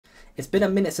It's been a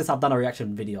minute since I've done a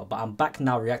reaction video, but I'm back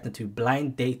now reacting to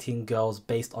blind dating girls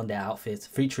based on their outfits,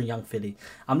 featuring young Philly.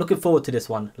 I'm looking forward to this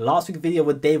one. Last week's video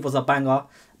with Dave was a banger.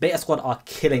 Beta Squad are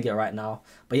killing it right now.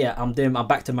 But yeah, I'm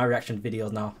back to my reaction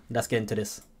videos now. Let's get into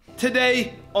this.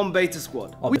 Today on Beta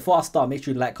Squad. Oh, before I start, make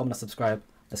sure you like, comment, and subscribe.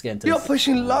 Let's get into You're this.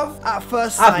 pushing love at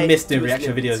first sight. I've missed doing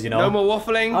reaction videos, you know. No more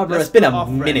waffling. Oh, bro, it's been a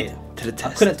minute.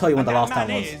 I couldn't tell you when the last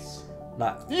time was.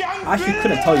 Like, I actually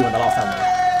couldn't tell you when the last time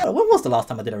was. When was the last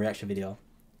time I did a reaction video?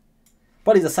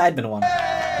 Probably the Sidemen one.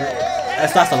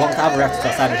 That's a long time. I haven't reacted to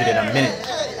a Sidemen video in a minute.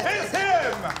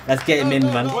 Let's get him in,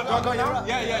 man.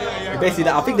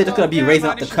 Basically, I think they're just gonna be raising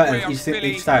up the curtains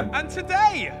each time. And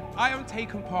today, I am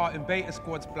taking part in Beta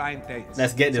Squad's blind dates.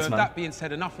 Let's get this, so man. That being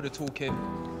said, enough of the talking.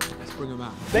 Let's bring him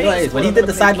out. You know what it is? When he did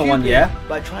the Sidemen one, yeah,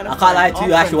 I can't lie to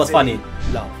you, it actually was funny.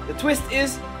 Love. The twist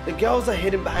is the girls are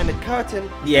hidden behind the curtain.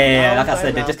 Yeah, like I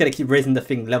said, they're just gonna keep raising the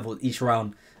thing level each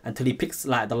round until he picks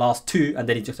like the last two, and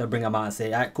then he's just gonna bring them out and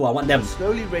say, "Alright, cool, I want them."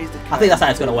 Slowly raise the curtain. I think that's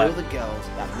how it's gonna work. The girls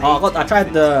Oh, I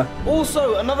tried the.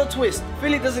 Also, another twist.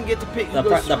 Philly doesn't get to pick the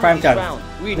prime cans.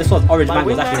 This was orange mango.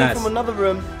 Was actually nice. From another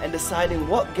room and deciding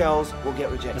what girls will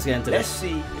get rejected. Let's get into Let's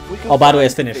this. see if we can. Oh, by the way,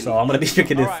 it's finished, so I'm gonna be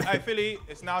drinking this. Alright, hey Philly,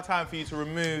 it's now time for you to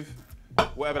remove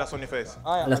whatever that's on your face.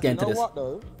 Let's get into this. What,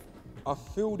 though? I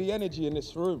feel the energy in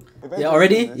this room. Yeah,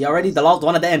 already? Yeah, already? The last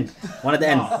one at the end. One at the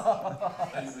end.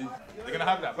 You're gonna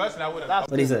have that. Personally, I wouldn't. What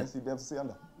did he say? Be able to see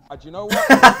under. Do you know what?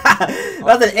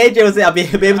 That's an AJ will say I'll be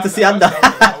able to see under.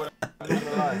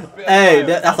 Hey,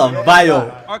 that's a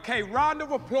bio. Okay, round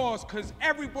of applause, because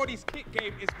everybody's kick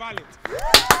game is valid.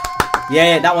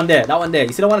 Yeah, that one there. That one there.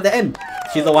 You see the one at the end?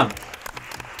 She's the one.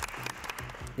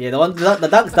 Yeah, the one, the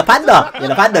ducks, the panda. Yeah,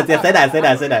 the pandas. Yeah,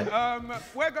 say that.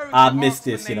 We're going I to missed ask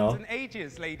this, for you know. names and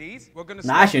ages, ladies. We're gonna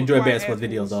Nah, I actually start enjoy with Beta Squad right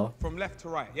videos though. From left to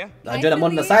right, yeah? I enjoy them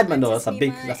on the Sidemen though. That's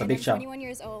a big shout. 21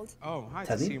 years old. Oh, hi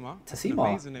Tasima.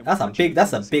 Tasima.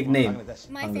 That's a big name.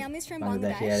 My family's from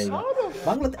Bangladesh. Bangladesh. Yeah, there you go.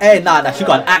 Bangladesh. Hey, nah, she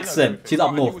got an accent. She's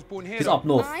up north. She's up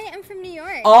north. I am from New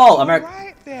York. Oh, America.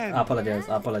 Right then. I apologize.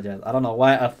 I don't know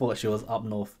why I thought she was up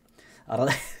north. I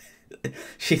don't.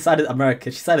 She sounded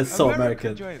American. She sounded so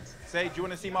American. Say, do you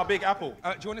want to see my big apple? Do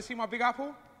you want to see my big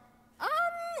apple?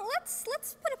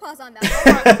 Let's put a pause on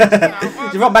that.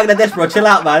 She's from Bangladesh, bro. Chill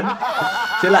out, man.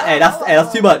 Chill out. Hey,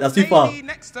 that's too much. That's too far.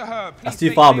 Next to her, That's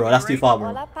too far, bro. That's too far, bro.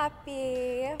 Hola,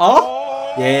 papi.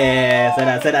 Oh, yeah.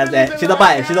 Say that. She's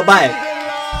about it. She's about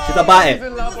it.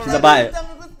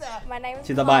 My name is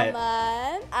She's about it.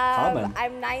 Carmen.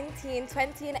 I'm 19,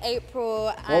 20 in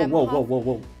April.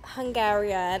 Whoa.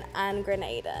 Hungarian and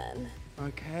Grenadian.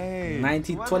 Okay.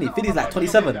 19, 20. Philly's like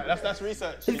 27. That's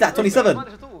research. Philly's like 27.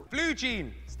 Blue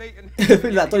Jean.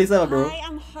 Philly's like 27, bro. Hi,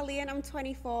 I'm Holly and I'm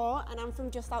 24 and I'm from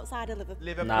just outside of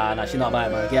Liverpool. Nah, she's not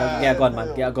about it, man. Get her gone,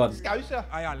 man. Get her gone.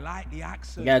 I like the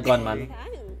accent. Get her gone, man.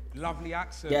 Lovely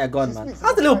accent. Get her gone, man.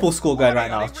 How's the Liverpool score going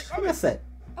right now? Give me a sec.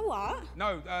 A what?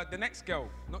 No, the next girl,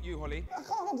 not you, Holly. I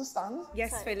can't understand.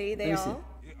 Yes, Philly, they are.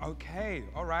 Okay,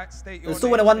 all right. State your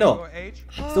Still name, winning 1-0. your age.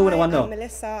 Still winning 1-0. I'm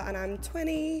Melissa and I'm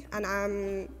 20 and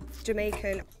I'm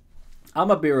Jamaican. I'm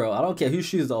a be real. I don't care whose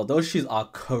shoes are. Those shoes are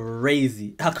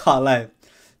crazy. I can't lie.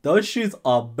 Those shoes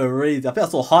are crazy. I think I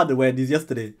saw Harder wearing these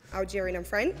yesterday. Algerian and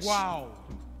French. Wow.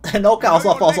 No cap, I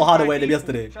saw Harder wearing them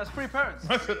yesterday. She has 3 parents.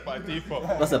 By default.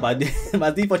 What's it? My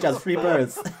default, she has 3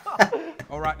 parents.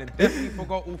 All right then. Definitely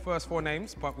forgot all first 4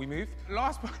 names, but we move.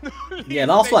 Last but not least. Yeah,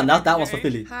 last one. That was for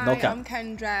Philly. Hi, No cap. I'm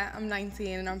Kendra. I'm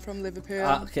 19 and I'm from Liverpool.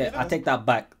 Okay, I take that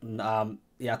back.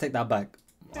 Yeah, I take that back.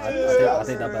 I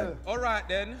take that back. All right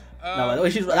then. No,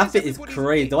 but that fit is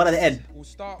crazy. The one at the end. We'll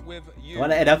start with you. The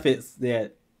one at the end, that fits. Yeah.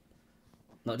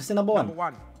 No, just say number one. Number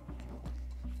 1.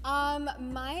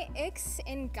 My icks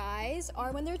in guys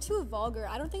are when they're too vulgar.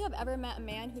 I don't think I've ever met a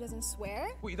man who doesn't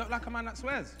swear. What, you don't like a man that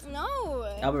swears? No.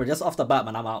 I remember just off the bat,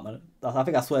 man, I'm out, man. I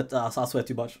think I swear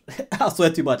too much. I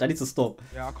swear too much. I need to stop.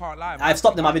 Yeah, I can't lie. I've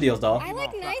stopped in my videos, though. I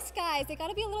like nice guys. They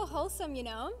gotta be a little wholesome, you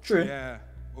know? True. Yeah,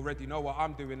 already know what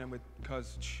I'm doing them with,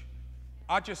 because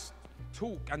I just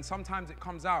talk and sometimes it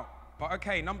comes out. But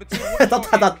okay, number 2.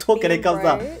 Sometimes I talk and it comes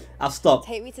out. I've stopped.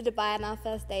 Take me to Dubai on our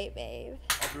first date, babe.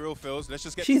 I'll be real, Phils. Let's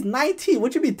just get She's 19.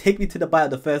 What do you mean take me to the bar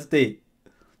on the first date?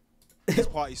 this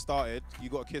party started. You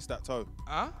got to kiss that toe.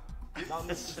 Huh?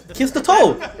 Kiss the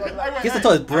toe. Kiss the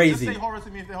toe is brazy. Just say horror to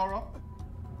me if they're horror.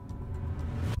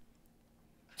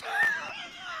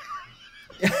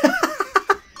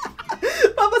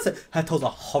 Mama said her toes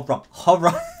are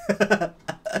horror.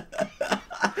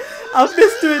 I've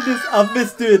missed doing this.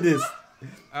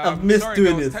 I've missed sorry,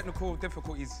 doing girls, this. Technical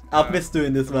difficulties. I've missed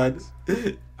doing this, man.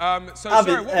 Sorry, what was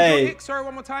your ick? Sorry,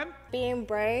 one more time. Being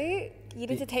bright You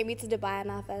need to take me to Dubai on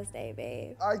our first day,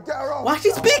 babe. I get her off. Why is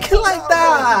she speaking like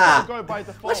that?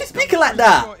 Why is she speaking like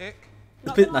that?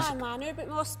 Not gonna lie, man, are a bit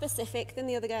more specific than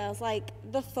the other girls. Like,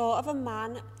 the thought of a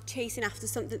man chasing after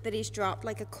something that he's dropped,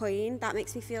 like a coin, that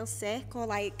makes me feel sick. Or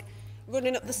like,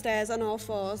 running up the stairs on all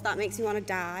fours, that makes me want to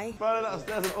die. Running up the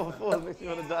stairs on all fours makes me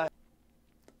want to die.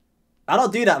 I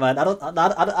don't do that, man. I don't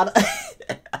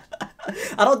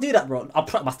I don't do that, bro.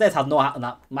 My stairs have no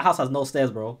my house has no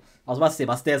stairs, bro. I was about to say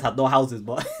my stairs had no houses,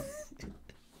 but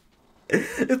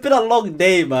it's been a long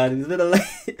day, man. It's been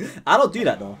I don't do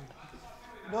that though.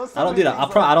 I don't do that. I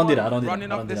don't do that. I don't do that.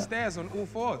 Running up the stairs on all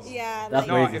fours. Yeah. That's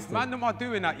No, crazy. if man are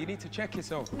doing that, you need to check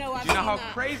yourself. No, do you know how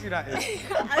crazy that is?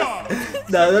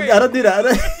 No, I don't do that.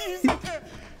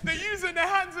 They're using their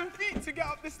hands and feet to get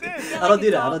up the stairs. I don't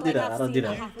do that. I don't do that. I don't do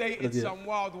that. You've dated some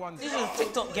wild ones. This is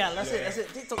TikTok girl. That's it. That's it.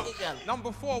 TikTok it girl.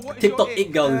 Number 4. What is TikTok your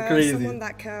it girl is crazy. Someone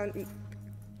that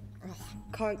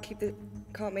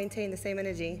can't maintain the same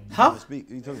energy. Huh?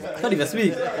 Can't even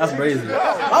speak. That's crazy.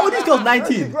 Why would these girls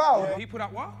 19? People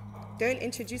that what? Don't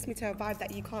introduce me to a vibe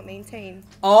that you can't maintain.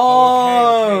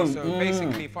 Oh. Okay. So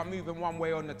basically, if I'm moving one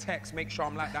way on the text, make sure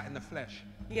I'm like that in the flesh.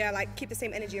 Yeah, like keep the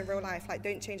same energy in real life. Like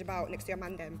don't change about next to your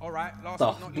man then. All right. Last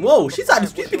Oh, but not least, whoa, she's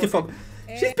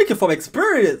speaking from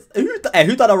experience. Who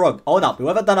done her wrong? Own up.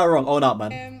 Whoever done her wrong, own up,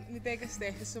 man. My biggest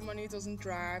stick is someone who doesn't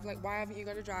drive. Like, why haven't you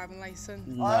got a driving license?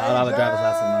 No, I don't have a driver's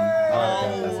license, man. I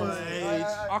don't have a driver's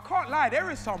license. I can't lie, there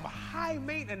is some high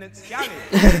maintenance galley.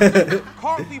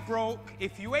 Can't be broke.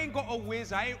 If you ain't got a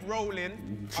whiz, I ain't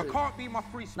rolling. I can't be my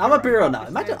free spirit. Now, I'm a be real now.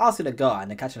 Imagine asking a girl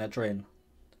and then catching a train.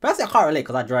 Personally, I can't relate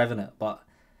because I drive in it, but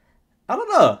I don't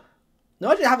know.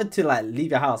 Imagine having to like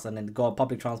leave your house and then go on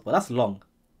public transport. That's long.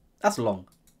 That's long.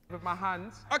 With my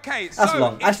hands. Okay, that's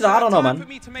long. Actually, I don't know, man.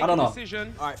 I don't know. All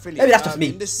right, Philly. Maybe that's just me.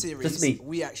 In this series, just me.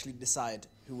 we actually decide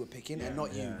who we're picking and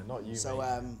not you. Not you. So,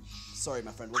 sorry,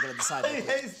 my friend. We're gonna decide. He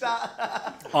hates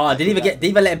that. Oh, didn't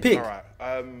even let him pick. All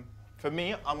right. For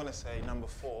me, I'm gonna say number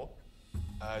 4.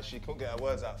 She couldn't get her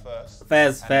words out first.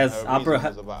 Fairs. Her reason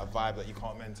was about a vibe that you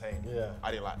can't maintain. Yeah. I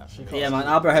didn't like that. Yeah, man.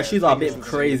 Her shoes are a bit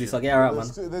crazy, so get her out, man.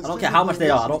 I don't care how much they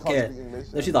are. I don't care.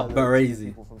 Those shoes are crazy.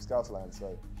 People from Scoutsland,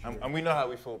 so. And we know how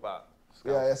we feel about.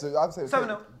 Yeah. So I'd say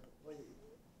 7-0.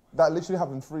 That literally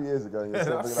happened 3 years ago.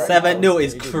 7-0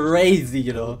 is crazy,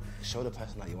 you know. Show the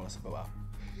person that you want us to go out.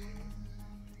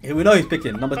 Yeah, we know he's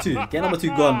picking number 2. Get number 2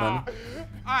 gone, man.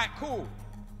 Alright, cool.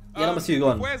 Yeah, number 2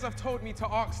 gone. Boys have told me to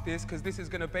ask this because this is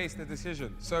going to base the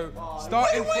decision. So,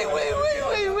 starting Wait.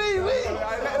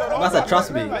 That's a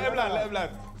trust me. Let him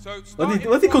land. So,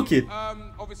 what's he cooking?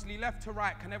 Obviously, left to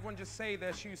right. Can everyone just say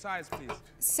their shoe size, please?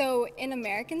 So in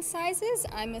American sizes,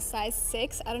 I'm a size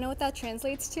 6. I don't know what that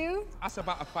translates to. That's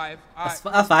about a 5. That's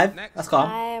 5. Next. That's calm.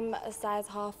 I'm a size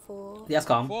half 4. Yeah, that's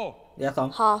calm. 4. Yeah,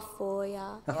 calm. Half 4,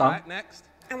 yeah. That's calm. Alright, next.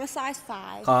 I'm a size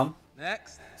 5. Calm.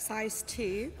 Next. Size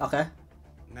 2. Okay.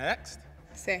 Next.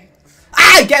 6.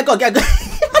 Ah, get God. Get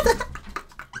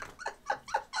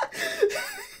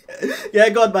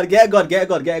God, man. Get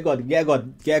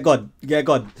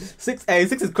God. 6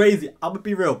 is crazy. I'm gonna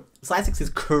be real. Size 6 is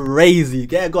crazy.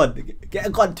 Get God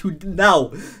to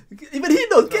now. Even he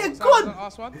knows. Get God.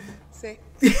 Last one. 6.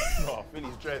 Oh,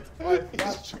 Philly's dread.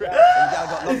 Philly's dread.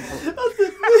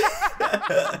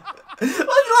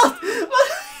 What's last?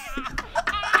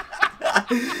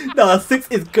 No, 6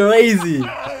 is crazy.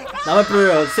 Now I'm be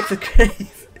real. 6 is crazy.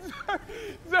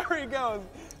 Sorry, girls.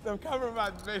 The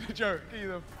cameraman made a joke.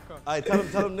 Alright, tell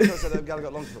him Nico said that gal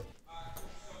got long foot.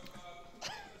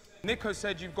 Nico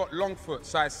said you've got long foot,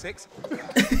 size 6.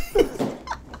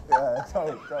 Yeah,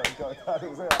 go.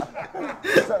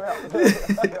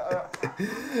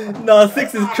 No,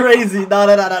 6 is crazy. No.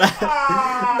 No,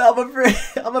 I'm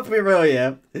gonna be real,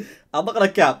 yeah. I'm not gonna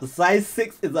cap. The size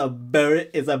 6 is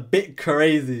a bit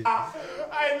crazy.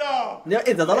 I know.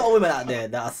 There's a lot of women out there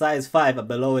that are size 5 and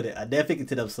below it, and they're thinking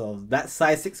to themselves that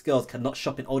size 6 girls cannot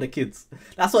shop in older kids.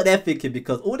 That's what they're thinking,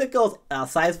 because all the girls are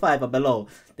size 5 and below,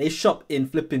 they shop in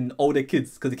flipping older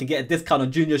kids because they can get a discount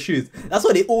on junior shoes. That's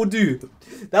what they all do.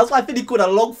 That's why Philly called her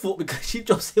long foot, because she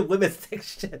drops in women's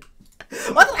section.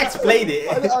 Why don't I explain it?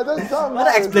 I don't sound Why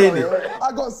don't I explain it?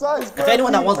 I got size. If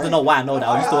anyone that wants to know why I know that,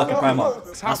 I used to work in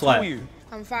Primark. That's why.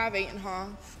 I'm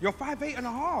 5'8.5". You're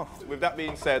 5'8.5". With that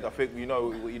being said, I think you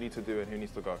know what you need to do and who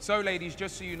needs to go. So, ladies,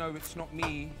 just so you know, it's not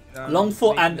me. Long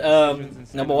foot and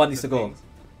number 1 needs to go.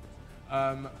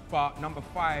 But number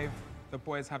 5, the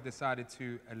boys have decided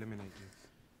to eliminate you.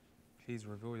 Please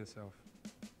reveal yourself.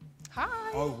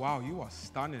 Hi. Oh wow, you are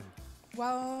stunning.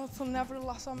 Well, from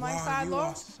nevertheless on my Wow, side, you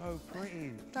love. are so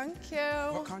pretty. Thank you.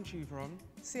 What country you from?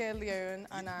 Sierra Leone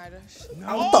and Irish.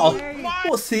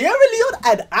 What, Sierra Leone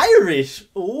and Irish?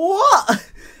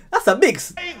 What? That's a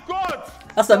mix. Thank God.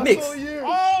 That's a mix.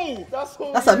 Oh,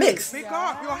 That's a mix. Big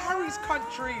up, you're Harry's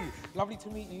country. Lovely to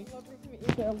meet you. Lovely to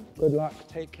meet you. Good luck.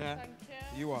 Take care. Thank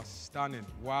you. You are stunning.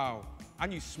 Wow.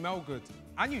 And you smell good.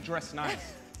 And you dress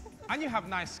nice. And you have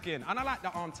nice skin. And I like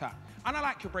the arm tap. And I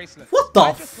like your bracelet. What the?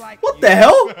 What the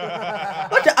hell?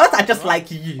 What's I just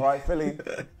like you? All right, Philly,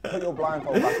 put your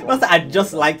blindfold back on. What's I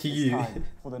just like you? Time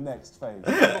for the next phase.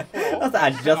 What's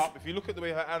I just? If you look at the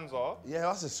way her hands are, Yeah,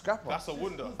 that's a scrapper. that's a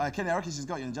wonder. Kenny, I reckon she's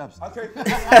got you in jabs. Okay. Okay,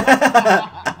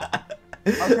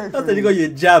 That's when you Philly, got your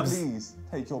jabs. please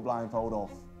take your blindfold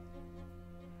off.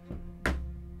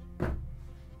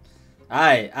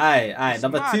 Aye.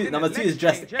 Number two is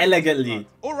dressed elegantly.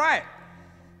 All right.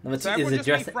 Number two So everyone is just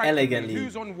dressed be frank with me. elegantly.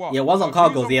 Who's on what? Yeah, one's on Who's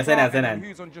cargos. on Yes, Clark and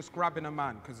Who's on just grabbing a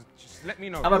man? Because just let me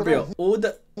know. I'm a bro. All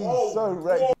the So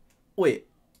wrecked. wait,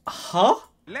 huh?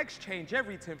 Legs change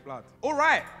everything, blood. All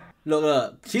right.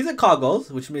 Look, she's in cargos,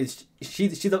 which means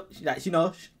she's you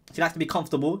know, she likes to be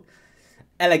comfortable,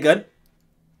 elegant.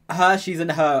 She's in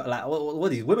her like what are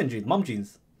these women jeans, mom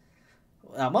jeans.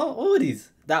 What are these?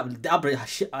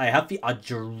 Her feet are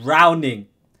drowning,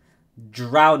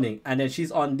 and then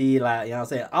she's on the like, you know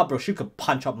what I'm saying, bro, she could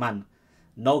punch up, man,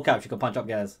 no cap, she could punch up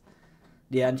guys.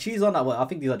 Yeah, and she's on that, I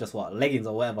think these are just what, leggings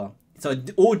or whatever, so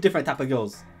all different type of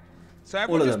girls. So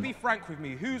everyone just be frank with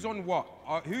me. Who's on what?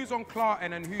 Who's on Clark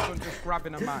and then who's on just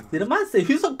grabbing a man? Did the man say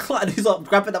who's on Clark and who's on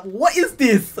grabbing up? What is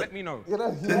this? Let me know. You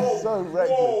know, he's so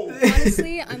wrecked.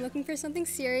 Honestly, I'm looking for something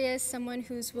serious, someone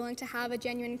who's willing to have a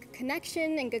genuine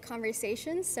connection and good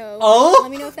conversation. So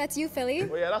let me know if that's you, Philly.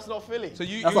 Well, yeah, that's not Philly. So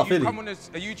you That's not Philly. come on a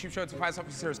YouTube show to find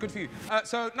something serious. Good for you.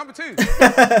 So number two.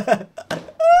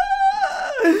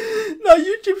 No,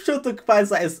 YouTube show to find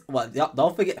something. What?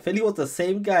 Don't forget, Philly was the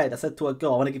same guy that said to a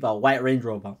girl, "I want to give her a white Range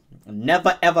Rover."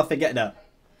 Never ever forget that.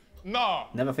 No.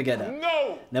 Never forget that.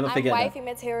 No. Never I'm forget that. wifey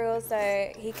material,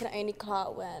 so he can only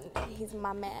Clark when he's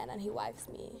my man and he wifes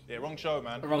me. Yeah, wrong show,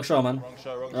 man. Wrong show, man. Wrong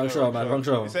show, Wrong show, man. Wrong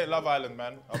show. This ain't Love Island,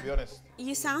 man. I'll be honest.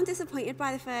 You sound disappointed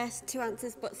by the first two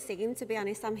answers, but same, to be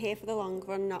honest. I'm here for the long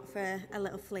run, not for a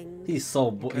little fling. He's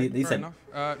so he Fair said. enough.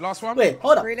 Last one. Wait,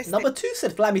 hold up. Realistic. Number two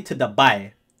said fly me to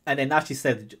Dubai, and then now she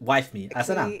said wife me. I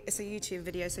said nah. It's a YouTube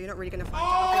video, so you're not really going to find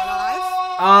out in real life.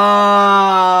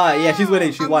 Ah, yeah, she's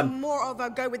winning. She won. I'm more of a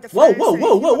go with the flow.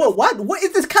 Whoa! What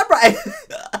is this camera?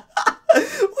 What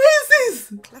is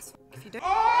this? If you don't.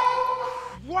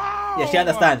 Wow. Yeah, she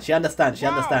understands. She understands. She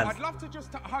Wow, understands. I'd love to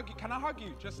just hug you. Can I hug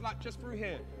you? Just through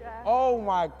here. Yeah. Oh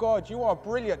my God, you are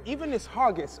brilliant. Even this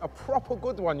hug, it's a proper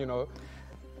good one, you know.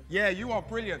 Yeah, you are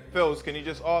brilliant. Phils, can you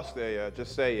just ask there, yeah?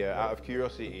 Just say, yeah, out of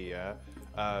curiosity, yeah,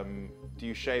 do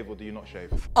you shave or do you not shave?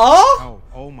 Oh?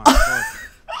 Oh my God.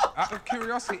 Out of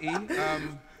curiosity,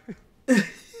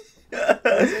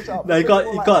 No, you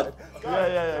can't.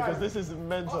 Yeah, because this is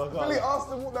mental. Philly, ask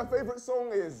them what their favourite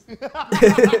song is.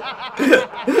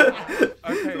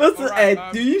 Okay, Listen, all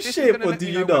right, do you this is shave gonna or let do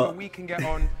me you know whether not? We can get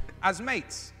on as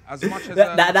mates, as much as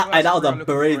That was a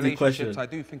crazy relationships, question. I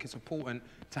do think it's important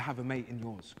to have a mate in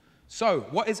yours. So,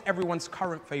 what is everyone's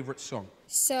current favorite song?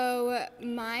 So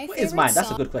my What favorite is mine? That's a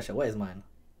song- good question. What is mine?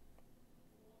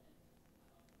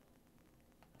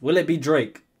 Will it be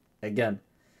Drake again?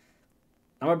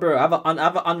 I remember I have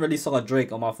an unreleased song of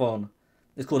Drake on my phone.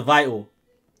 It's called Vital.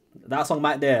 That song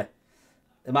might there.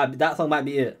 That song might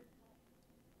be it.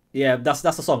 Yeah, that's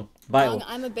the song. Vital.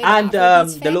 I'm a big and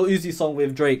Afrobeats the fan. Lil Uzi song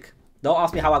with Drake. Don't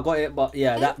ask me how I got it, but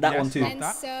yeah, that Yes, one too. love And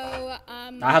that. so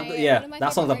I have one yeah, of my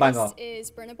that song's a favorite banger. artists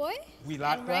is Burna Boy. We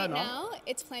like and right Burna. now,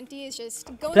 It's Plenty is just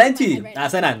going Plenty. through my head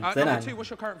right Say now. that. Say Number that. two, what's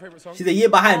your current favorite song? She's a year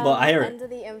behind, but I hear it. Under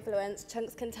the influence,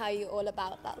 Chunks can tell you all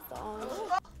about that song.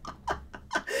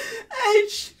 Hey,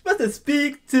 she's supposed to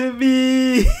speak to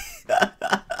me.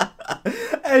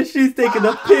 And she's taking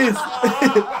a piss.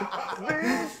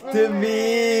 To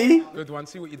me. Good one.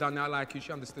 See what you done now. I like you.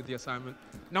 She understood the assignment.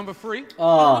 Number three. I'm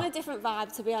Oh. on a different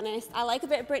vibe, to be honest. I like a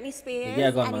bit of Britney Spears.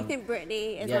 Yeah, go on, man. Anything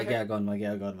Britney is Yeah, like get gone, man.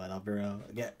 Get gone, man. I'll be real.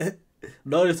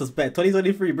 No disrespect.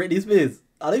 2023, Britney Spears.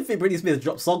 I don't think Britney Spears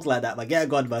dropped songs like that, man. Get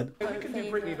gone, man. We can do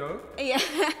Britney though. Yeah.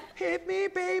 Hit me,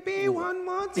 baby, one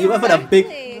more time. You went for the big.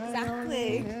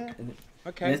 Exactly.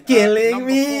 Okay. It's killing number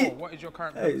me. 4, what is your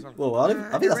current Hey, favorite song? well, I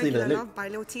think that's leaving it. By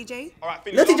Lil TJ. All right,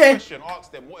 Philly, Lil last TJ. question.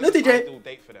 Ask them, what is Lil an TJ. ideal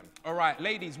date for them? All right,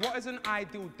 ladies, what is an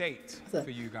ideal date for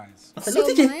you guys? So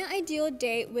my ideal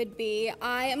date would be,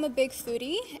 I am a big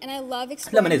foodie and I love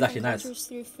exploring Lemonade's different actually nice. cultures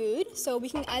through food. So we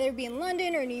can either be in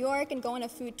London or New York and go on a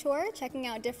food tour, checking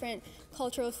out different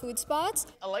cultural food spots.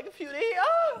 I like a foodie.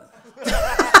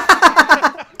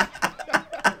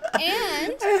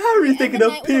 And Hey, Harry's taking a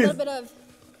with a little piss. bit of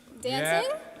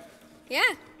dancing. Yeah.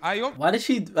 Why did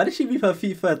she move her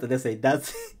feet first and then say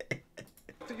dance?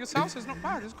 Your salsa is not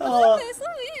bad. It's good.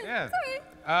 Yeah.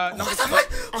 Number 2.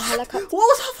 A helicopter. What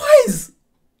was her voice?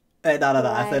 Hey, no.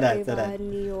 I said that. Over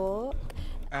New York.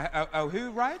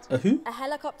 Who ride? A who? A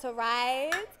helicopter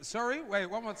ride. Sorry, wait,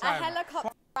 one more A time. helicopter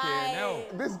Fucking hell.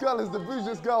 ride. This girl is the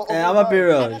bougiest girl. Hey, I'm a be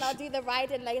real. And then I'll do the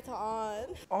riding later on.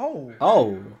 Oh.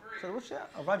 Oh. So what's that?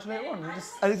 I'll ride you later on.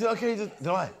 And it's okay, just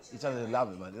no, each other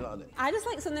love it, man. You know what I mean? I just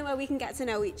like something where we can get to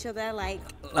know each other, like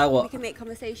what? we can make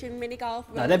conversation, mini golf.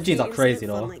 Nah, them jeans are crazy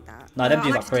though. Like that. Nah, them I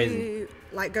jeans like are to crazy. do,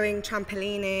 like going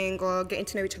trampolining or getting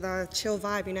to know each other, chill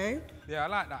vibe, you know? Yeah, I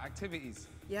like that. Activities.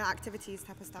 Yeah, activities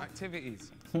type of stuff. Activities.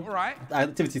 All right.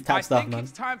 Activities type stuff, I think man.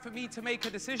 it's time for me to make a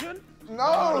decision.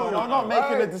 No, No, not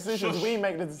making the decisions. We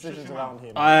make the decisions around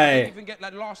here. I Aye. didn't even get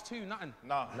like last 2, nothing.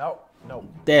 No.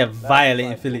 They're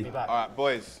violating Philly. All right,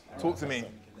 boys, talk to me.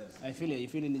 I feel it. You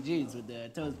feeling the jeans with the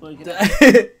toes poking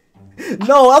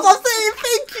No, as I'm saying,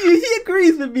 thank you. He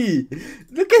agrees with me.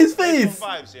 Look at his face.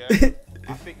 Vibes, yeah?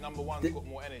 I think number 1's got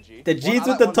more energy. The jeans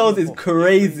with the toes is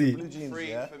crazy. Blue jeans, 3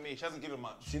 yeah. for me. She hasn't given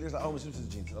much. She looks like Homer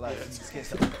Simpson's jeans. I like it. Just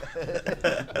get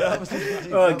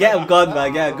Oh, get him gone,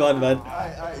 man. Get him gone, man.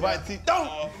 Right, don't.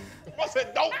 I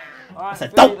said don't. Alright,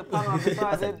 said Philly, dope. the panel has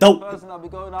decided dope. the person that'll be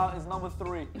going out is number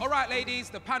 3. All right, ladies,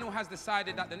 the panel has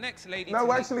decided that the next lady. No,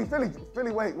 to actually, Philly,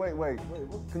 wait.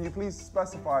 Can you please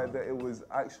specify that it was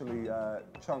actually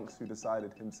Chunks who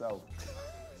decided himself?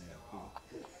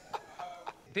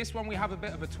 This one we have a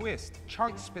bit of a twist.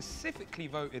 Chunk specifically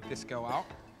voted this girl out.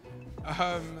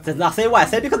 Now say why?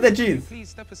 Say because of the jeans. Please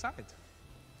step aside.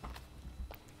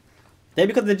 Say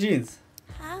because of the jeans.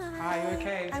 Hi, you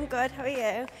okay? I'm good. How are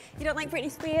you? You don't like Britney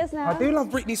Spears now? I do love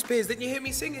Britney Spears. Didn't you hear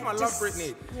me singing? I love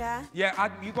Britney. Yeah. Yeah,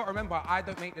 you got to remember, I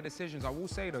don't make the decisions. I will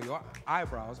say though, your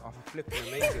eyebrows are flipping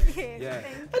amazing. Yeah.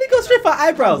 How did he go straight for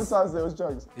eyebrows? Besides, there was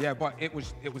Chunks. Yeah, but it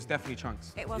was definitely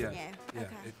Chunks. It wasn't yeah. you. Yeah,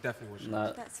 Okay. it definitely was.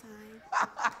 Nah. That's fine.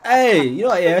 Hey, you know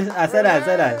what? Yeah, I said that.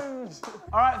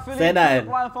 Alright, Philly, Say put that. the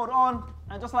blindfold on.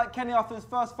 And just like Kenny after his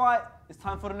first fight, it's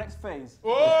time for the next phase.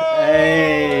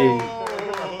 Hey.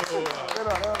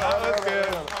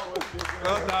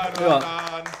 Well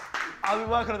done. I'll be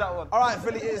working on that one. All right,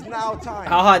 Philly, it is now time.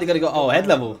 How hard you gotta go? Oh, head I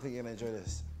level. think you're gonna enjoy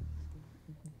this.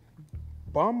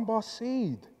 Bomba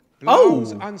seed. Oh.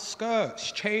 Blouse and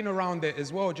skirts, chain around it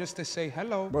as well, just to say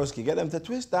hello. Broski, get them to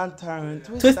twist and turn.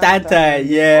 Twist and turn, All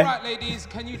yeah. right, ladies,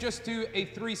 can you just do a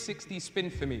 360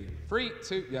 spin for me? 3,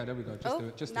 2, yeah, there we go. Just do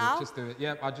it. Just do it. Just do it.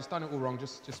 Yeah, I just done it all wrong.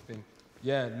 Just spin.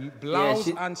 Yeah, blouse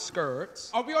she- and skirts.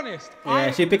 I'll be honest. Yeah,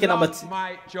 I she picking number love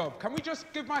my job. Can we just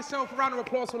give myself a round of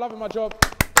applause for loving my job?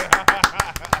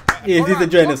 He's Alright,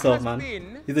 enjoying what himself, has man.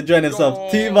 been He's enjoying himself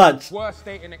your too much. Worst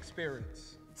dating experience.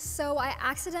 So I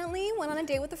accidentally went on a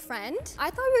date with a friend.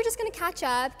 I thought we were just gonna catch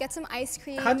up, get some ice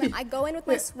cream. How did- I go in with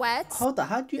my sweats. Hold on,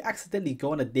 how do you accidentally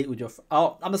go on a date with your friend?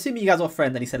 Oh, I'm assuming you guys were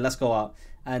friends and he said, let's go out.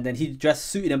 And then he dressed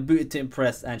suited and booted to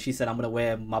impress and she said, I'm gonna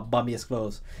wear my bummiest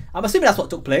clothes. I'm assuming that's what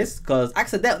took place because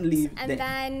accidentally, And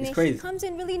then it's he crazy. comes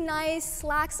in really nice,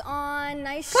 slacks on,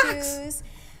 nice Slacks? shoes.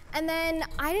 And then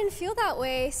I didn't feel that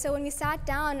way, so when we sat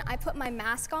down, I put my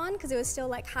mask on because it was still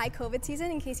like high COVID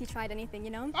season in case he tried anything, you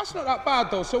know? That's not that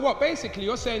bad though. So what? Basically,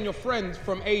 you're saying your friend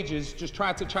from ages just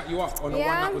tried to chat you up on the one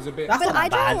that was a bit. That's but not I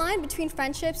that draw bad. a line between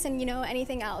friendships and, you know,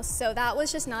 anything else, so that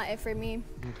was just not it for me.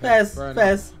 Fez, Fair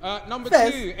Fez. enough. Number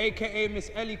Fez. 2, aka Miss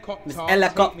Helicopter. Miss Take me in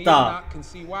Helicopter. that, can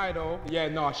see why though. Yeah,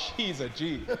 no, she's a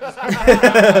G.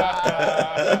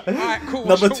 Alright, cool.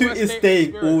 Number What's 2 your is worst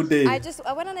staying date all experience? day.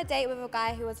 I went on a date with a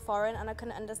guy who was foreign and I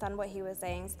couldn't understand what he was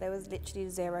saying, so there was literally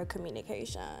zero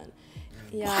communication.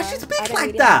 Yeah, Why she speak I don't like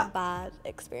really that? have bad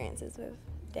experiences with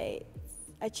dates.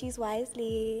 I choose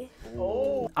wisely.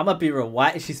 I'm gonna be real.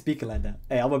 Why is she speaking like that?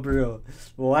 Hey, I'm gonna be real.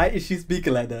 Why is she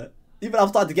speaking like that? Even I'm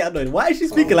starting to get annoyed. Why is she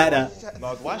speaking like that?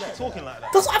 No, why is she talking like that?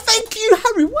 That's why. Thank you,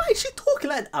 Harry. Why is she talking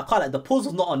like that? I can't. Like, the pause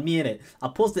was not on me in it. I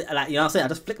paused it like, you know what I'm saying. I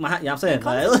just flicked my hat. You know what I'm saying.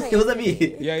 Like, it wasn't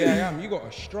me. Yeah. You got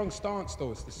a strong stance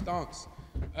though. It's the stance.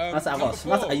 That's how I Number was.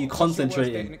 That's how 4, you what's your worst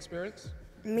concentrating. dating experience?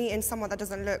 meeting someone that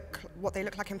doesn't look what they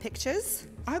look like in pictures.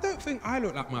 I don't think I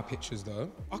look like my pictures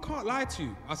though. I can't lie to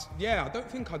you. Yeah, I don't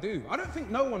think I do. I don't think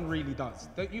no one really does.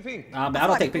 Don't you think? But I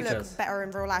don't take people pictures. Look better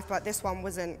in real life, but this one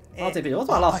wasn't. I'll take pictures. What's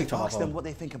my last picture? Ask them what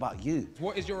they think about you.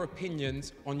 What is your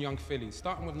opinions on young Philly?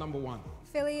 Starting with number 1.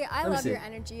 Philly, I love your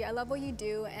energy. I love what you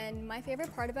do, and my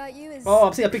favorite part about you is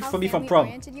I'm seeing a picture from me from prom.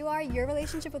 Oriented you are. Your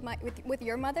relationship with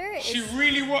your mother. She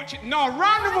really watches. No,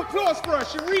 round of applause for her.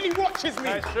 She really watches me.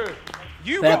 That's true.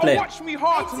 You gotta watch me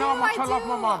hard to know how much I love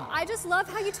my mum. I just love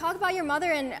how you talk about your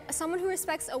mother, and someone who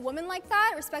respects a woman like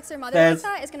that, respects their mother like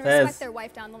that, is gonna respect their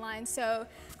wife down the line. So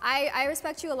I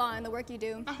respect you a lot in the work you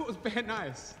do. That was bare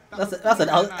nice.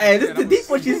 Hey, this is deep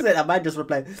what she said. I might just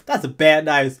reply. That's bare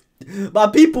nice.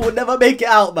 But people would never make it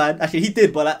out, man. Actually, he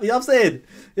did, but like, you know what I'm saying?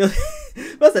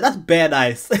 Listen, that's bare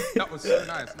nice. That was so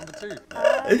nice. Number 2.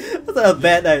 That's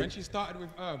bare nice. When she started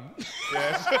with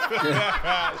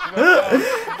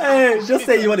Hey, just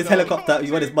say you want his helicopter,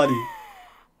 you want his money.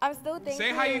 I'm still thinking. Say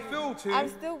how you feel, too. I'm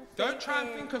still Don't try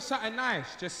and think of something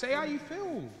nice. Just say how you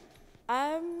feel.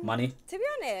 Money. To be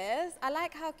honest, I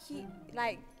like how cute,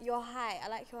 like your height. I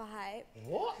like your height.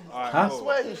 What? Huh?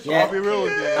 Yeah. I'll be real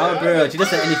with you. I'll be real. She just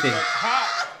said anything.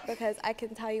 Because I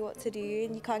can tell you what to do,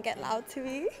 and you can't get loud to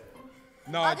me.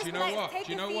 No, do you know what? Do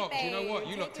you know what? Do you know what?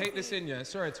 You lot take this in, yeah.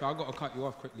 Sorry, I've got to cut you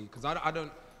off quickly because I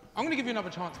don't. I'm gonna give you another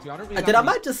chance to. I don't really. I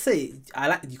might just say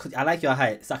I like your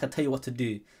height, so I can tell you what to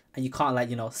do, and you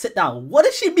can't sit down. What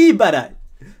does she mean by that?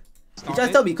 You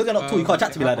just tell me because you're not tall, you can't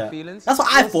chat to me like that. That's what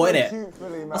I thought, innit?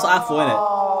 That's what I thought, innit?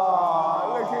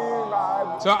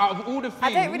 So out of all the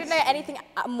I don't really know anything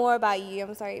more about you.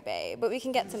 I'm sorry, babe, but we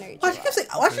can get to know each other.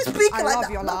 Why is she speaking I like love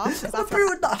that? your laugh.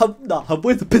 Her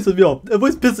voice is pissing me off. Her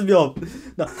voice is pissing me off.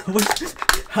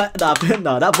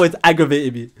 No, that voice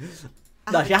aggravated me.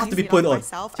 No, she has to be put on.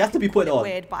 She has to be put on.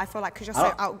 Weird, but I feel like because you're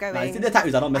so outgoing, it's in the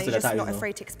tattoos. I don't mess with the you're just tattoos. not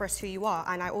afraid to express who you are.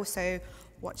 And I also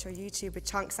watch your YouTube with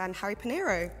Chunks and Harry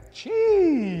Panero.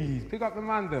 Jeez, pick up the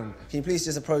man then. Can you please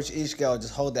just approach each girl,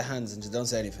 just hold their hands and just don't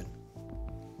say anything?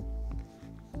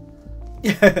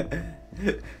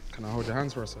 Can I hold your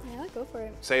hands for a second? Yeah, go for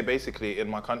it. Say basically in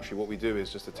my country what we do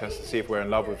is just to test to see if we're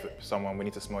in love with someone, we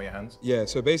need to smell your hands. Yeah,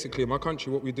 so basically in my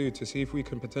country what we do to see if we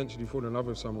can potentially fall in love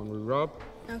with someone, we rub.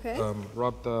 Okay.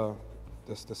 Rub the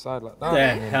side like that.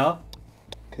 The hell?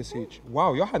 Kiss each.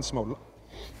 Wow, your hands smell.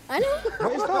 I know.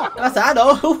 What is that? That's I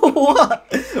know. What?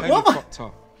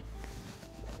 Helicopter.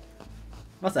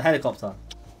 What's a helicopter?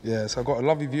 Yeah, so I've got a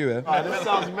lovely view here. This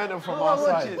sounds mental from our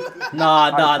side.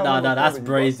 Nah, that's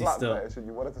brazy still.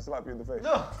 You wanted to slap you in the face.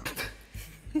 No.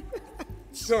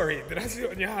 Sorry, did I see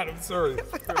it on your hand? I'm sorry.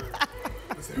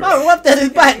 No, what that is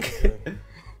back.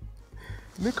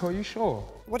 Nico, are you sure?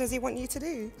 What does he want you to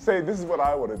do? Say, this is what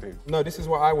I want to do. No, this is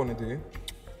what I want to do.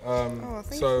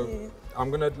 Thank you. I'm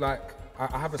gonna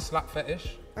I have a slap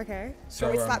fetish. Okay. So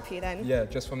Shall we slap you then? Yeah,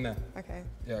 just from there. Okay.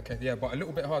 Yeah, okay. Yeah, but a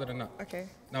little bit harder than that. Okay.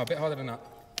 No, a bit harder than that.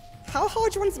 How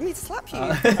hard do you want me to slap you?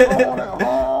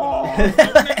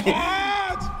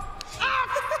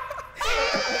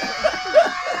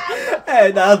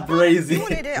 Hey, that's brazy. You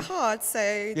wanted it hard,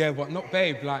 so... Yeah, but not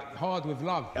babe, like hard with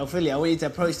love. Yo, Philly, I want you to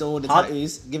approach all the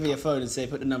tattoos, give me your phone and say,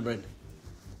 put the number in.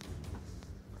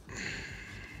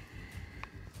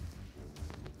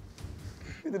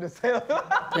 You didn't say that.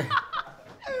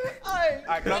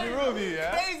 Alright, can I be real with you,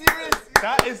 yeah?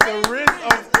 That is the risk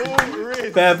of all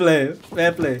risks. Fair play,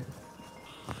 fair play.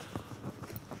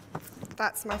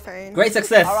 That's my phone. Great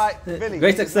success. All right, Philly,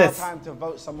 Great success. It's now time to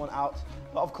vote someone out.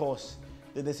 But of course,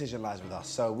 the decision lies with us.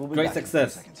 So we'll be Great back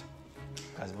success. in a second.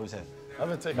 Guys, what said?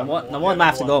 Number one might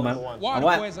have to go, man. While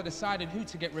the boys are deciding who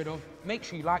to get rid of, make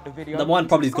sure you like the video. Number one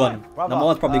probably's gone. Brother, Number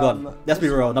one's probably gone. Let's be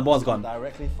real. Number one's gone.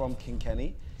 Directly from King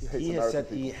Kenny. He has said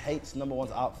he hates number one's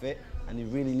outfit and he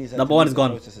really needs Number one is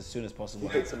gone. as soon as possible.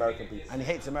 He hates American people. And he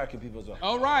hates American people as well.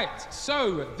 All right,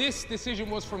 so this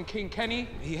decision was from King Kenny.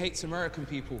 He hates American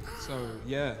people, so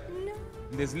yeah.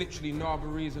 There's literally no other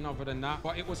reason other than that.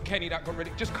 But it was Kenny that got rid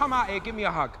of it. Just come out here, give me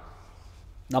a hug.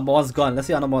 Number one's gone. Let's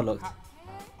see how number one looks.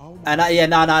 And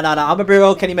no. I'm gonna be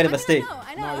real. Kenny made a mistake.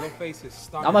 I know. No, your face is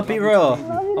stunning. I'm gonna be real.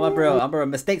 I'm gonna be real. I'm real.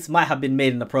 Mistakes might have been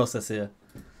made in the process here.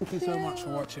 Thank you so much for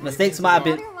watching. Mistakes might have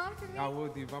been. I will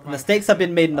do. Bye-bye. Mistakes have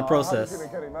been made in the process.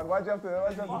 Kenny, man. Why'd you have to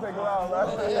take her out,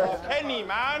 man? Kenny,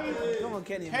 man. Come on,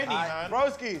 Kenny. Kenny, man.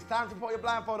 Broski, time to put your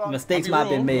blindfold on. Mistakes might have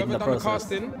been made in the Whoever done process.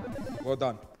 casting, well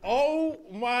done. Oh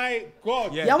my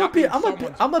God. Yeah,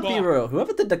 I'm gonna be real.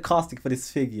 Whoever did the casting for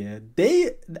this thing, yeah,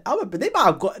 they might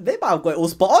have got it all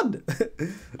spot on.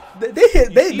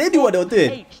 they knew what they were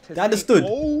doing. They understood.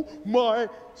 Oh my!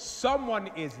 Someone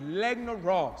is letting the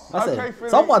Ross. I said, Okay, Philly.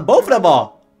 someone, both of them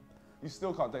are. You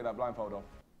still can't take that blindfold off.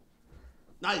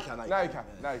 Now you can. Now you can.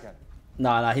 Now you can.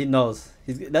 Nah, he knows.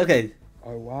 He's okay.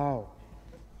 Oh, wow.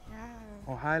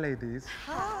 Oh, hi, ladies.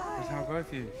 Hi. How's it go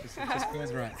for you? Just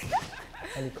feels right.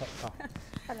 Helicopter.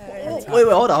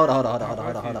 Wait, hold on.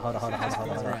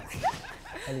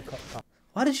 Helicopter.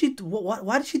 Why did she do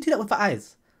that with her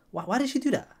eyes? Why did she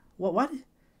do that? Why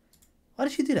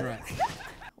did she do that? Right.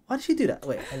 Why did she do that?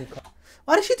 Wait. Helicopter.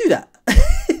 Why did she do that? Why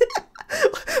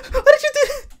did she do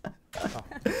that?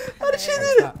 Why did she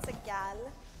do that? It's a gal.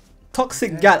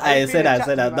 Toxic gal. I say that.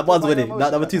 Number one's winning.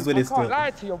 Number two's winning I can't still.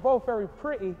 lie to you, you're both very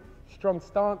pretty. Strong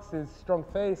stances, strong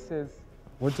faces.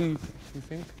 What do you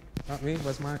think about me?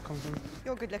 Where's my compliment?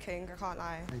 You're good looking, I can't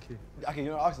lie. Thank you. Okay, you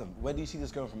know, ask them. Where do you see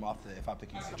this going from after if I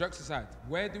pick you? Jokes aside,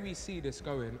 where do we see this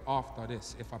going after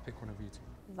this if I pick one of you two?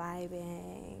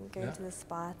 Vibing, going to the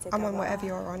spa together. I'm on whatever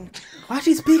you're on. Why is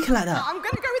she speaking like that? I'm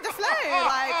gonna go with the flow.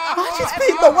 Like, Why is she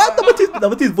speaking? No, why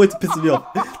number two's voice pissing me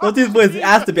off? Number two's voice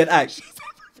has to be an act.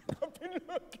 I've been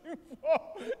looking for.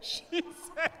 She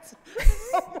said.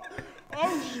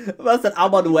 Man said,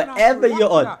 I'm on wherever you're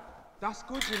on. That's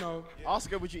good, you know. Ask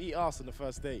her, would you eat ass on the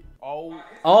first date?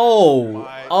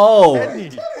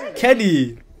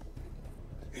 Kenny.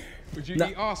 Would you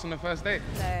eat ass on the first date?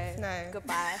 No.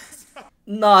 Goodbye.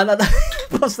 No.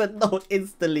 Both said no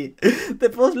instantly. They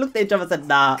both looked at each other and said,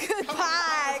 nah.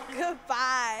 Goodbye.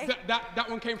 That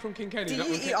one came from King Kenny. Do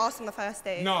you eat ass on the first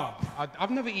date? No, I've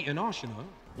never eaten ass, you know.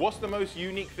 What's the most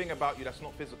unique thing about you that's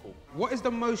not physical? What is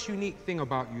the most unique thing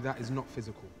about you that is not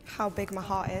physical? How big my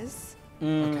heart is.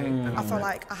 Okay. I feel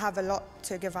like I have a lot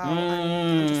to give out, and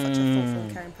I'm just such a thoughtful,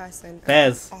 caring person.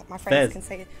 Fairs. My friends can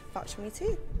say vouch for me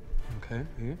too. Okay.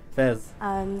 Yeah. Fairs.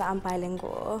 That I'm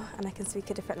bilingual and I can speak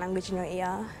a different language in your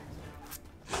ear.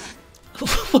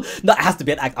 No, it has to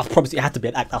be an act. I promise you, it has to be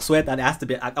an act. I swear that it has to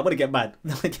be an act. I'm gonna get mad.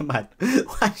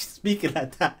 Why is she speaking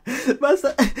like that? Man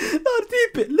said, no,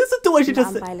 deep it. Listen to what she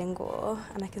just said. I'm bilingual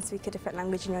and I can speak a different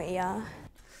language in your ear.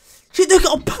 She's doing it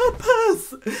on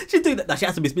purpose. She's doing that. No, she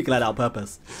has to be speaking like that on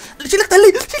purpose. She looked at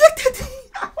Lee. She looked at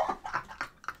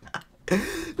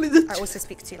I also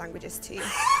speak 2 languages too.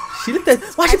 She looked at.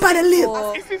 Why she buying a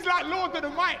lip? This is like Lord of the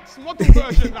Mics modern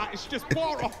version. Like it's just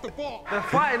bar off the bar. They're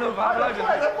fighting over how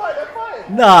language.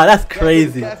 Nah, that's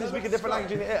crazy. Yeah, if you speak a different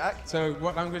language in the air, act. So,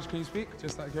 what language can you speak?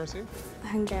 Just like curiosity.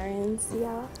 Hungarian,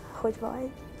 yeah.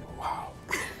 Hodvaj. Wow.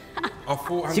 I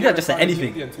thought She could have just said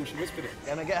anything. Until she whispered it.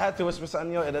 And I get her to whisper something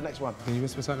in your ear, the next one. Can you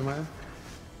whisper something in my ear?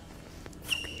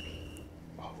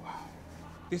 Oh wow.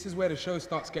 This is where the show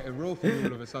starts getting real for you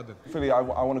all of a sudden. Philly, I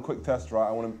want a quick test, right?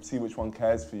 I want to see which one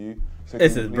cares for you. So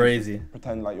This can is you crazy. please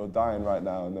pretend like you're dying right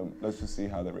now, and then let's just see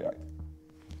how they react.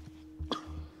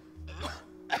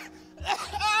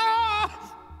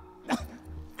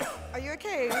 Are you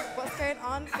okay? What's going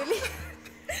on, Philly?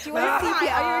 Do you want to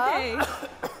CPR? Are you okay?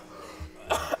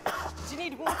 Do you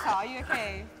need water? Are you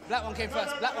okay? Black one came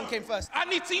first. Black one came first. I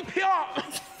need CPR.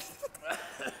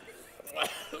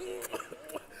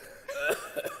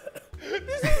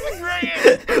 This is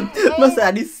great. Must say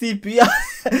I need CPR.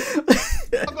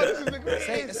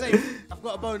 Say it, say it. I've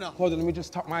got a boner. Hold on, let me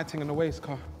just tuck my thing in the waist,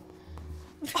 car.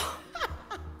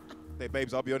 Hey,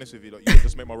 babes, I'll be honest with you. Like, you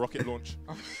just made my rocket launch.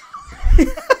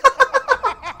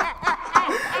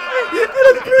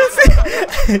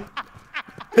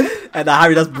 And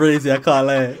Harry, that's crazy. I can't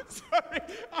lie. Sorry,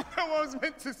 I know I was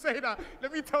meant to say that.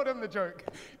 Let me tell them the joke.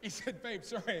 He said, babe,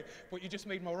 sorry, but you just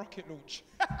made my rocket launch.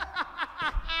 Harry,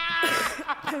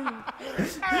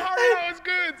 that was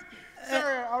good.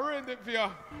 Sorry, I ruined it for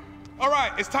you. All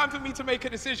right, it's time for me to make a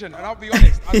decision, and I'll be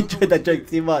honest. I He don't know enjoyed that joke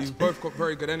too much. You've both got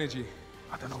very good energy.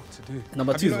 I don't know what to do.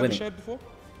 Number Have two's you ever winning. shared before?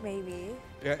 Maybe.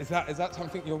 Yeah, is that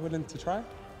something you're willing to try?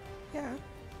 Yeah.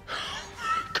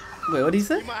 Wait, what did he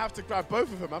say? You might have to grab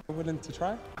both of them, man. You're willing to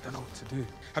try? I don't know what to do.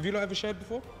 Have you lot ever shared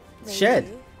before? Maybe. Shared?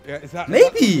 Yeah, is that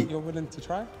Maybe. something you're willing to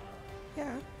try?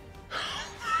 Yeah.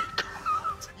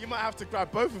 You might have to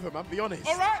grab both of them, man. Be honest.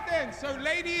 All right then. So,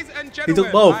 ladies and took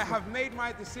gentlemen, both. I have made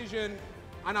my decision,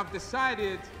 and I've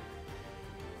decided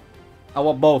I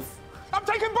want both. I'm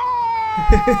taking both.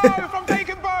 I'm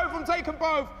taking both. I'm taking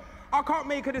both. I can't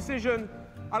make a decision.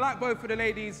 I like both of the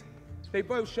ladies. They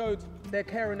both showed their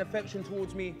care and affection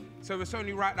towards me, so it's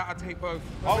only right that I take both.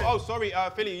 Oh, sorry,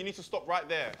 Philly, you need to stop right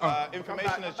there.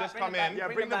 Information has just come in. Yeah,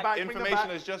 bring them back. Information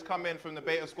has just come in from the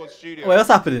Beta Squad studio. Wait, what's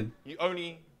happening? You're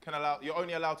only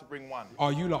allowed to bring one. Oh,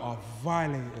 you lot are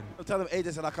violating. I'll tell them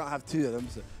AJ said I can't have 2 of them,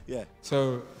 so yeah.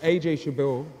 So AJ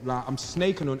Shabil, like I'm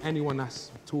snaking on anyone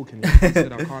that's talking. He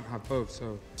said I can't have both.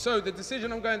 So the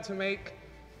decision I'm going to make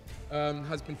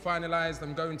has been finalised.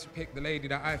 I'm going to pick the lady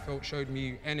that I felt showed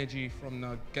me energy from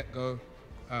the get-go.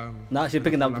 No, she's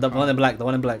picking up the one in black. The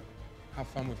one in black. Have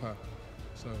fun with her.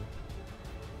 So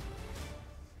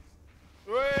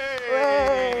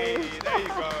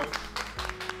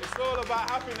about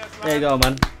happiness, man. There you go,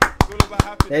 man. It's all about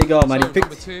happiness. There you go, man. So, You picked.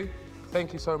 number 2,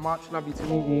 thank you so much. Lovely to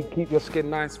meet you. Keep your skin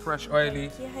nice, fresh, oily.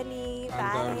 Thank you, honey.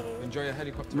 And Bye. enjoy your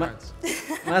helicopter rides.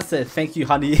 I said, thank you,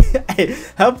 honey. Hey,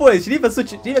 her voice, she didn't even switch.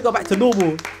 She didn't even go back to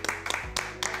normal.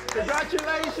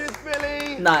 Congratulations,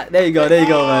 Philly. Nah, there you go, man.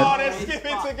 Oh, they're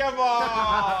skipping together.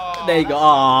 There you go.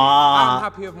 I'm Aww.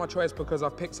 happy with my choice because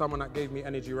I've picked someone that gave me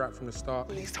energy right from the start.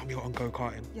 Please tell me you're on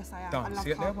go-karting. Yes, I am. Done. I love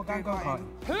See it there? We're going go-karting.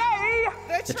 Play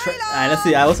the trailer. Alright, let's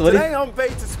see. What's what Today is? on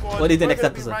Beta Squad, What is the we're next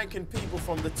gonna be episode? ranking people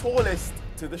from the tallest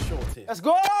to the shortest. Let's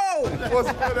go!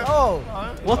 Oh,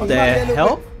 What the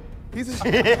hell? he's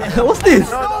a What's this?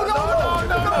 No.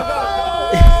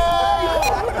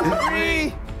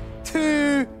 3,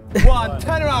 2, 1,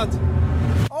 turn around.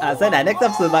 I said that next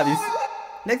episode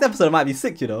might be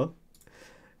sick, you know.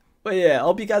 But yeah, I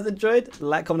hope you guys enjoyed.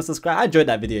 Like, comment, subscribe. I enjoyed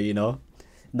that video, you know.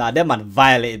 Nah, that man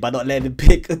violated by not letting him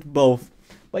pick both.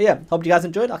 But yeah, hope you guys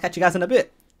enjoyed. I'll catch you guys in a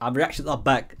bit. Our reactions are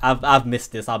back. I've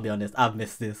missed this, I'll be honest. I've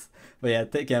missed this. But yeah,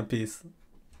 take care and peace.